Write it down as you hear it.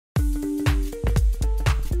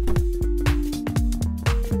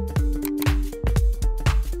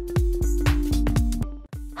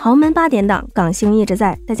豪门8点档，港星一直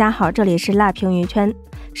在。大家好，这里是辣评娱圈。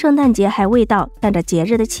圣诞节还未到，但这节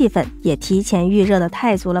日的气氛也提前预热的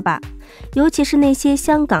太足了吧？尤其是那些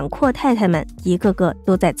香港阔太太们，一个个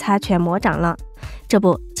都在擦拳魔掌了。这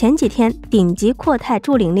不，前几天顶级阔太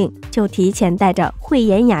朱玲玲就提前带着慧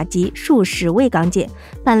眼雅集数十位港姐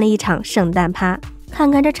办了一场圣诞趴，看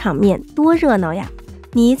看这场面多热闹呀！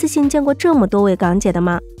你一次性见过这么多位港姐的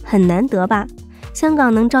吗？很难得吧？香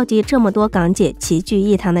港能召集这么多港姐齐聚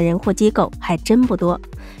一堂的人或机构还真不多，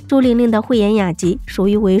朱玲玲的慧眼雅集属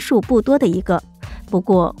于为数不多的一个。不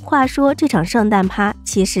过话说这场圣诞趴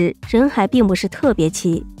其实人还并不是特别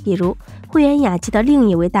齐，比如慧眼雅集的另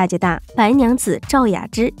一位大姐大白娘子赵雅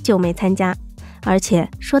芝就没参加。而且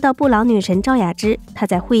说到不老女神赵雅芝，她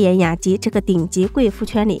在慧眼雅集这个顶级贵妇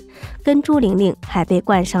圈里跟朱玲玲还被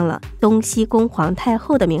冠上了东西宫皇太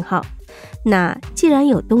后的名号。那既然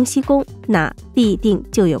有东西宫，那必定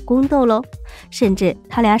就有宫斗咯。甚至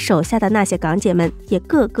他俩手下的那些港姐们也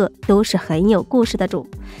个个都是很有故事的主，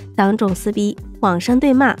当众撕逼，网上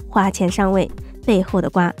对骂，花钱上位，背后的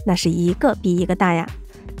瓜那是一个比一个大呀。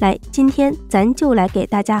来，今天咱就来给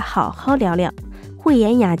大家好好聊聊慧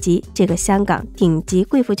眼雅集这个香港顶级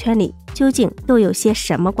贵妇圈里究竟都有些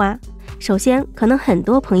什么瓜。首先，可能很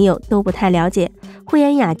多朋友都不太了解慧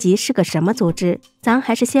眼雅集是个什么组织，咱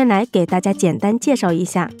还是先来给大家简单介绍一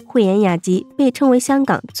下。慧眼雅集被称为香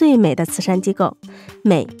港最美的慈善机构，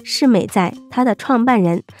美是美在它的创办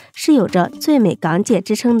人是有着最美港姐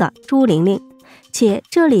之称的朱玲玲，且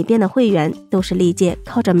这里边的会员都是历届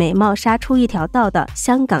靠着美貌杀出一条道的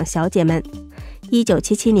香港小姐们。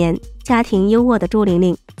1977年，家庭优渥的朱玲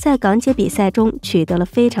玲在港姐比赛中取得了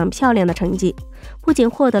非常漂亮的成绩，不仅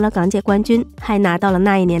获得了港姐冠军，还拿到了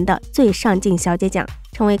那一年的最上镜小姐奖，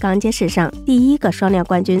成为港姐史上第一个双料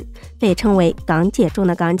冠军，被称为港姐中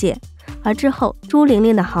的港姐。而之后朱玲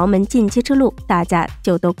玲的豪门晋级之路大家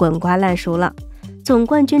就都滚瓜烂熟了。总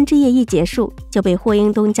冠军之夜一结束，就被霍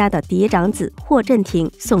英东家的嫡长子霍震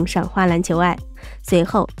霆送上花篮求爱，随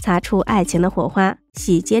后擦出爱情的火花，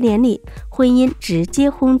喜结连理，婚姻直接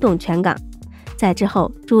轰动全港。在之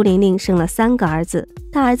后，朱玲玲生了3个儿子，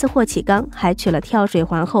大儿子霍启刚还娶了跳水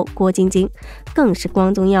皇后郭晶晶，更是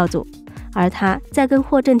光宗耀祖。而她在跟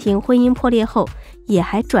霍震霆婚姻破裂后，也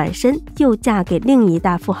还转身又嫁给另一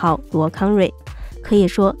大富豪罗康瑞，可以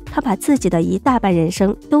说她把自己的一大半人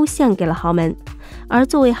生都献给了豪门。而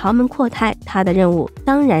作为豪门阔太，她的任务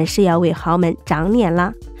当然是要为豪门长脸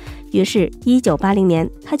啦。于是1980年，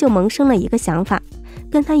她就萌生了一个想法，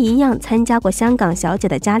跟她一样参加过香港小姐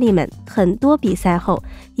的佳丽们，很多比赛后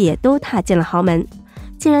也都踏进了豪门。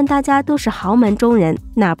既然大家都是豪门中人，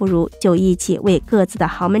那不如就一起为各自的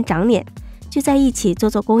豪门长脸，聚在一起做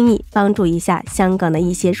做公益，帮助一下香港的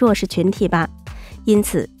一些弱势群体吧。因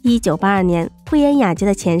此1982年，慧眼雅集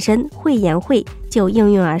的前身慧眼会就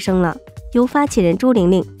应运而生了，由发起人朱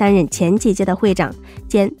玲玲担任前几届的会长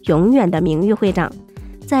兼永远的名誉会长，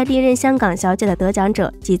在历任香港小姐的得奖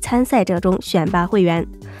者及参赛者中选拔会员。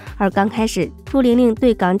而刚开始，朱玲玲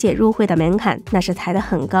对港姐入会的门槛那是抬得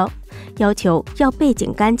很高，要求要背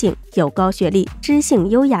景干净，有高学历，知性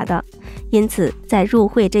优雅的，因此在入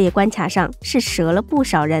会这一关卡上是折了不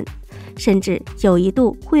少人。甚至有一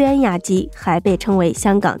度，慧眼雅集还被称为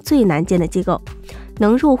香港最难见的机构，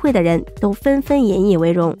能入会的人都纷纷引以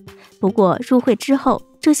为荣。不过入会之后，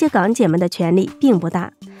这些港姐们的权力并不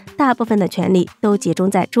大，大部分的权力都集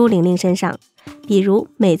中在朱玲玲身上。比如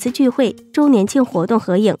每次聚会、周年庆活动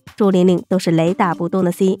合影，朱玲玲都是雷打不动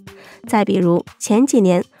的 C。 再比如前几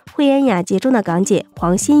年慧眼雅集中的港姐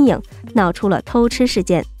黄心颖闹出了偷吃事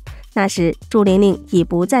件，那时朱玲玲已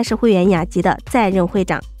不再是慧眼雅集的在任会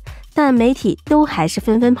长，但媒体都还是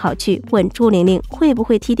纷纷跑去问朱玲玲会不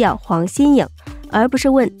会踢掉黄心颖，而不是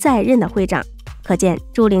问在任的会长。可见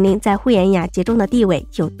朱玲玲在慧眼雅集中的地位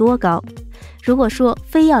有多高。如果说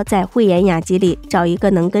非要在慧眼雅集里找一个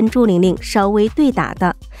能跟朱玲玲稍微对打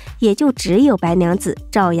的，也就只有白娘子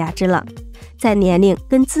赵雅芝了。在年龄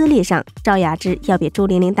跟资历上，赵雅芝要比朱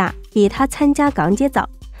玲玲大，比她参加港姐早。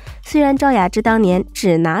虽然赵雅芝当年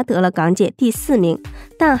只拿得了港姐第4名，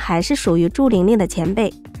但还是属于朱玲玲的前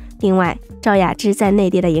辈。另外，赵雅芝在内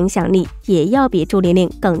地的影响力也要比朱玲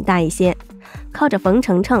玲更大一些。靠着冯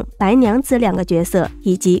程程、白娘子2个角色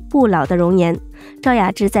以及不老的容颜，赵雅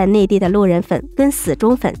芝在内地的路人粉跟死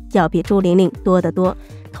忠粉要比朱玲玲多得多，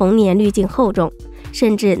童年滤镜厚重，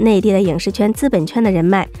甚至内地的影视圈资本圈的人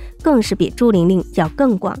脉更是比朱玲玲要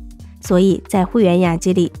更广。所以在慧眼雅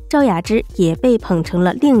集里，赵雅芝也被捧成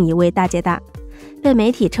了另一位大姐大，被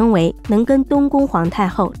媒体称为能跟东宫皇太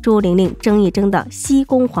后朱玲玲争一争的西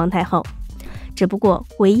宫皇太后。只不过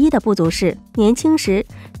唯一的不足是，年轻时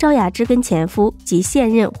赵雅芝跟前夫及现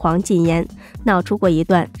任黄锦燊闹出过一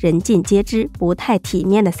段人尽皆知不太体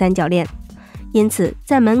面的三角恋。因此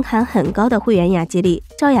在门槛很高的会员雅集里，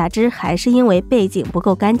赵雅芝还是因为背景不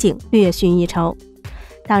够干净略逊一筹。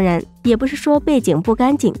当然也不是说背景不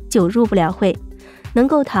干净就入不了会，能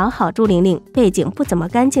够讨好朱玲玲背景不怎么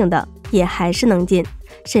干净的也还是能进，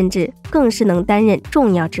甚至更是能担任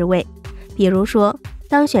重要职位。比如说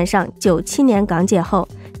当选上97年港姐后，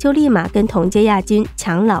就立马跟同届亚军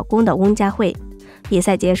抢老公的翁佳慧。比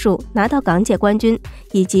赛结束拿到港姐冠军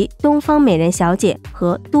以及东方美人小姐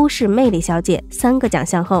和都市魅力小姐3个奖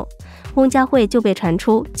项后，翁佳慧就被传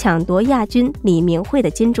出抢夺亚军李明慧的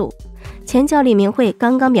金主。前脚李明慧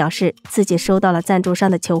刚刚表示自己收到了赞助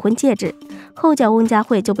商的求婚戒指，后脚翁佳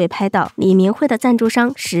慧就被拍到李明慧的赞助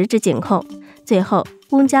商十指紧扣。最后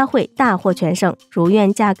翁佳慧大获全胜，如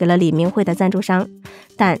愿嫁给了李明慧的赞助商。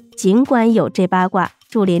但尽管有这八卦，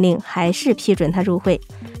朱玲玲还是批准她入会，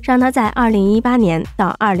让她在2018年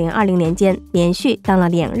到2020年间连续当了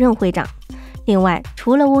2任会长。另外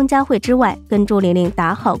除了翁佳慧之外，跟朱玲玲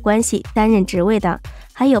打好关系担任职位的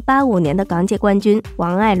还有85年的港姐冠军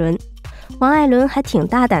王爱伦。王爱伦还挺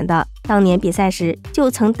大胆的，当年比赛时就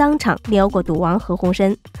曾当场撩过赌王何鸿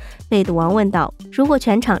燊。被赌王问到如果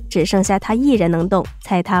全场只剩下他一人能动，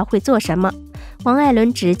猜他会做什么？王爱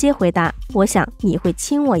伦直接回答：我想你会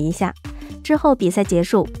亲我一下。之后比赛结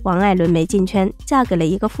束，王爱伦没进圈，嫁给了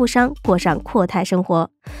一个富商，过上阔太生活，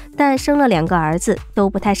但生了2个儿子都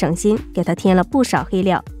不太省心，给他添了不少黑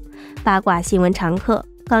料。八卦新闻常客，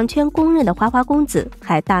港圈公认的花花公子，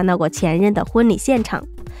还大闹过前任的婚礼现场。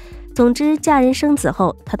总之嫁人生子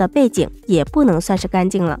后，他的背景也不能算是干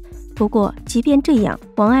净了。不过即便这样，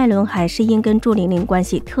王爱伦还是因跟朱玲玲关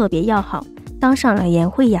系特别要好，当上了颜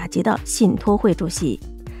会雅集的信托会主席。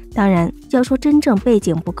当然要说真正背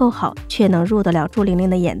景不够好却能入得了朱玲玲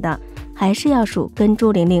的眼的，还是要数跟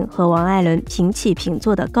朱玲玲和王爱伦平起平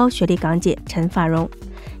坐的高学历港姐陈法蓉。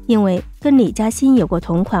因为跟李嘉欣有过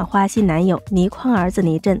同款花心男友倪匡儿子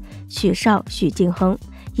倪震、许绍、许晋亨，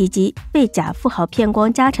以及被假富豪骗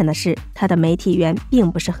光家产的事，他的媒体缘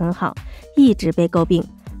并不是很好，一直被诟病，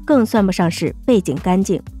更算不上是背景干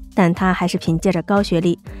净。但他还是凭借着高学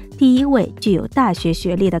历，第一位具有大学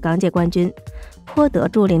学历的港姐冠军，颇得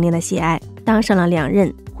朱玲玲的喜爱，当上了2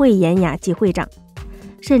任汇演雅集会长。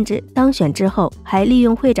甚至当选之后还利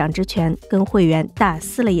用会长之权跟会员大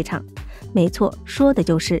撕了一场。没错，说的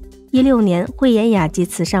就是16年汇演雅集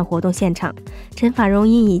慈善活动现场，陈法蓉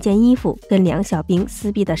因一件衣服跟梁小冰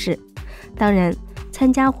撕逼的事。当然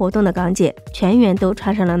参加活动的港姐全员都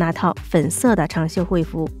穿上了那套粉色的长袖会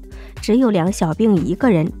服，只有梁小冰一个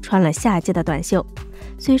人穿了夏季的短袖。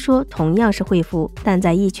虽说同样是会服，但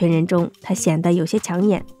在一群人中她显得有些抢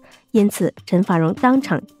眼，因此陈法蓉当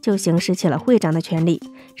场就行使起了会长的权利，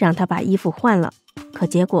让她把衣服换了。可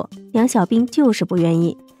结果梁小冰就是不愿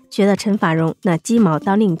意，觉得陈法蓉那鸡毛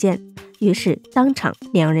当令箭，于是当场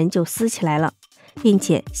2人就撕起来了，并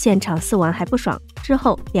且现场撕完还不爽，之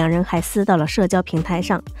后2人还撕到了社交平台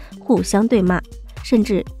上互相对骂，甚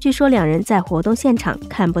至据说2人在活动现场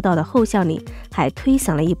看不到的后巷里还推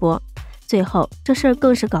搡了一波。最后这事儿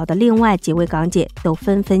更是搞得另外几位港姐都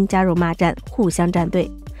纷纷加入骂战，互相站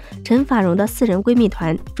队。陈法蓉的4人闺蜜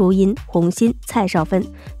团朱茵、洪欣、蔡少芬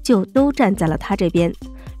就都站在了她这边。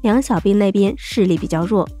梁小冰那边势力比较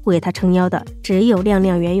弱，为她撑腰的只有亮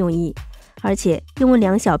亮袁咏仪。而且因为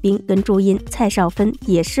梁小冰跟朱茵、蔡少芬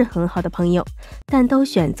也是很好的朋友，但都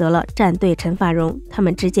选择了站队陈法蓉，他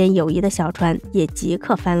们之间友谊的小船也即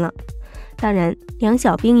刻翻了。当然梁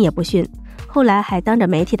小冰也不逊，后来还当着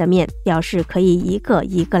媒体的面表示可以一个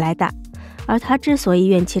一个来打。而他之所以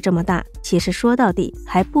怨气这么大，其实说到底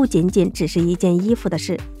还不仅仅只是一件衣服的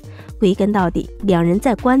事，归根到底2人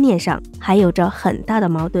在观念上还有着很大的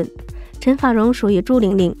矛盾。陈法蓉属于朱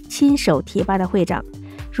玲玲亲手提拔的会长，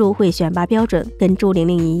入会选拔标准跟朱玲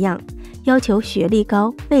玲一样，要求学历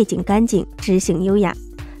高、背景干净、知性优雅，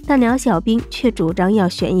但梁小冰却主张要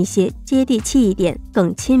选一些接地气一点、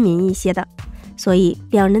更亲民一些的，所以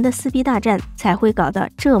2人的撕逼大战才会搞得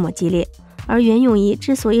这么激烈。而袁咏仪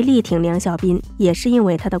之所以力挺梁小冰，也是因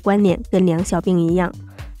为她的观念跟梁小冰一样，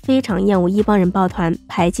非常厌恶一帮人抱团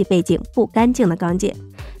排挤背景不干净的港姐，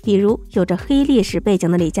比如有着黑历史背景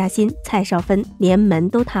的李嘉欣、蔡少芬连门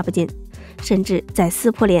都踏不进，甚至在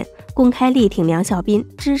撕破脸公开力挺梁小冰、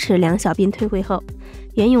支持梁小冰退会后，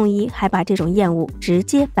袁咏仪还把这种厌恶直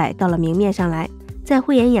接摆到了明面上来。在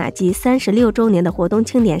汇演雅集36周年的活动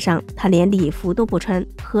庆典上，她连礼服都不穿，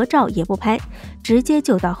合照也不拍，直接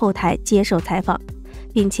就到后台接受采访，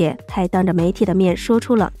并且还当着媒体的面说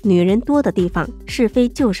出了女人多的地方是非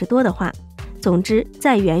就是多的话。总之，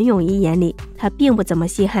在袁咏仪眼里，她并不怎么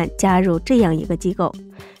稀罕加入这样一个机构，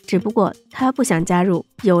只不过她不想加入，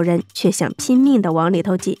有人却想拼命地往里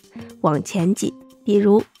头挤，往前挤。比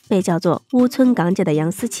如被叫做乌村港姐的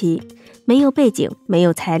杨思琦，没有背景，没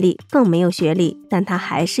有财力，更没有学历，但她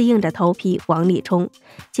还是硬着头皮往里冲，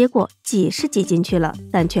结果挤是挤进去了，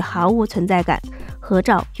但却毫无存在感，合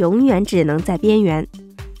照永远只能在边缘。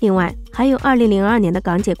另外还有2002年的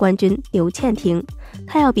港姐冠军刘倩婷，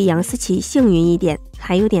她要比杨思琦幸运一点，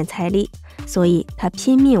还有点财力，所以她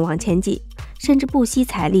拼命往前挤，甚至不惜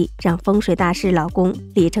财力让风水大师老公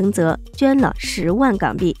李承泽捐了10万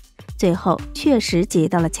港币，最后确实挤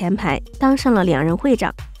到了前排，当上了2人会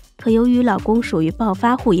长。可由于老公属于暴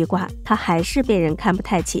发户一挂，她还是被人看不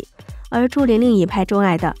太起。而朱玲玲一派钟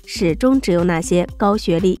爱的始终只有那些高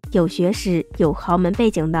学历、有学识、有豪门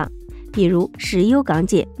背景的，比如石油港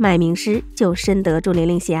姐麦明诗就深得朱玲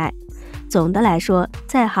玲喜爱。总的来说，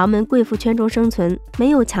在豪门贵妇圈中生存，没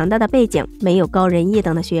有强大的背景，没有高人一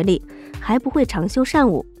等的学历，还不会长袖善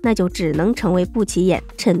舞，那就只能成为不起眼、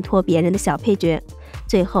衬托别人的小配角。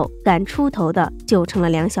最后敢出头的就成了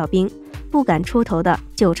梁小冰，不敢出头的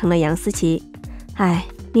就成了杨思琦。唉，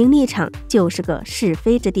名利场就是个是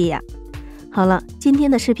非之地呀。好了，今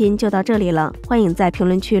天的视频就到这里了，欢迎在评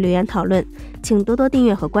论区留言讨论，请多多订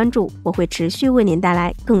阅和关注，我会持续为您带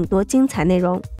来更多精彩内容。